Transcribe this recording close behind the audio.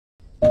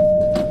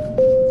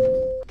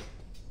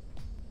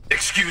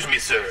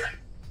sir.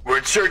 We're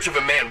in search of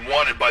a man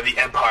wanted by the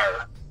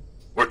Empire.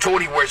 We're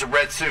told he wears a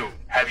red suit.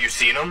 Have you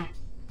seen him?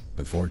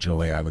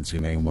 Unfortunately, I haven't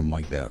seen anyone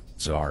like that.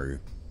 Sorry.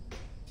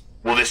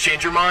 Will this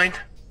change your mind?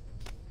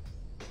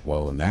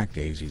 Well, in that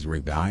case, he's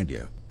right behind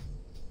you.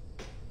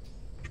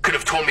 You could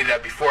have told me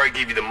that before I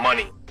gave you the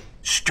money.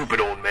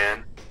 Stupid old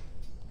man.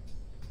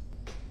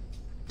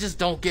 Just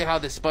don't get how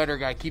this spider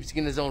guy keeps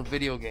getting his own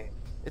video game.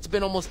 It's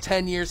been almost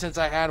 10 years since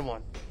I had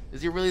one.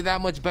 Is he really that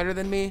much better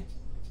than me?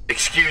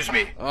 Excuse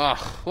me. Ugh,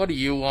 what do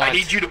you want? I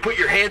need you to put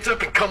your hands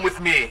up and come with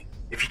me.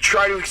 If you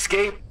try to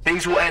escape,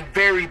 things will end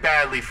very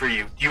badly for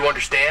you. Do you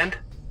understand?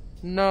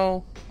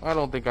 No, I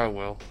don't think I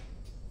will.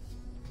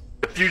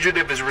 The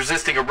fugitive is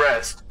resisting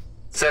arrest.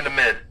 Send him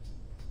in.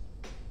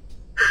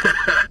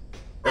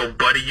 Oh,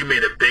 buddy, you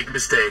made a big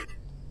mistake.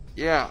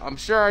 Yeah, I'm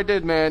sure I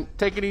did, man.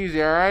 Take it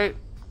easy, alright?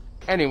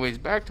 Anyways,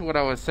 back to what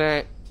I was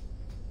saying.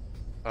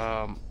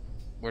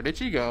 Where did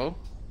she go?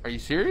 Are you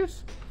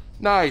serious?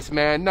 Nice,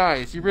 man,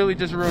 nice. You really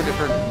just ruined it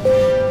for me.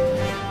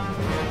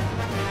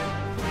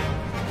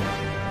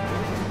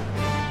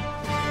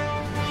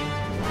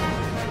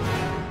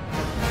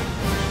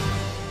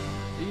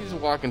 He's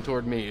walking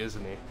toward me,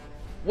 isn't he?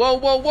 Whoa,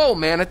 whoa, whoa,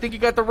 man. I think you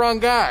got the wrong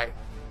guy.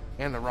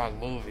 And the wrong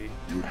movie.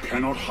 You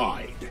cannot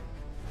hide.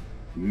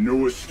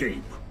 No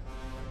escape.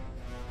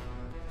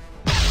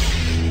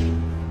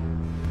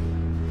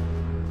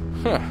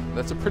 Huh,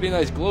 that's a pretty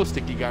nice glow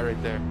stick you got right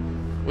there.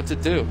 What's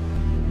it do?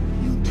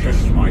 You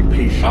test my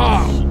patience.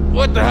 Oh,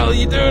 what the hell are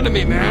you doing to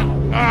me,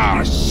 man?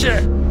 Oh,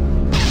 shit.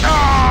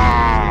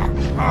 Oh.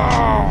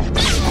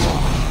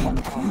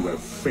 You have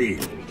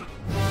failed.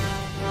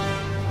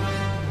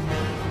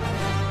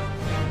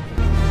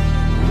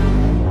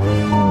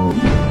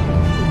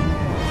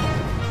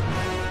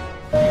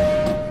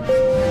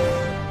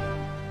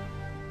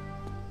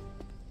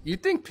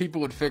 You'd think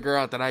people would figure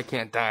out that I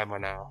can't die by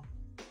now.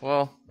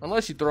 Well,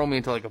 unless you throw me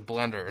into like a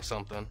blender or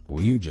something.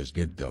 Will you just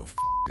get the f***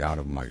 out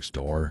of my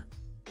store?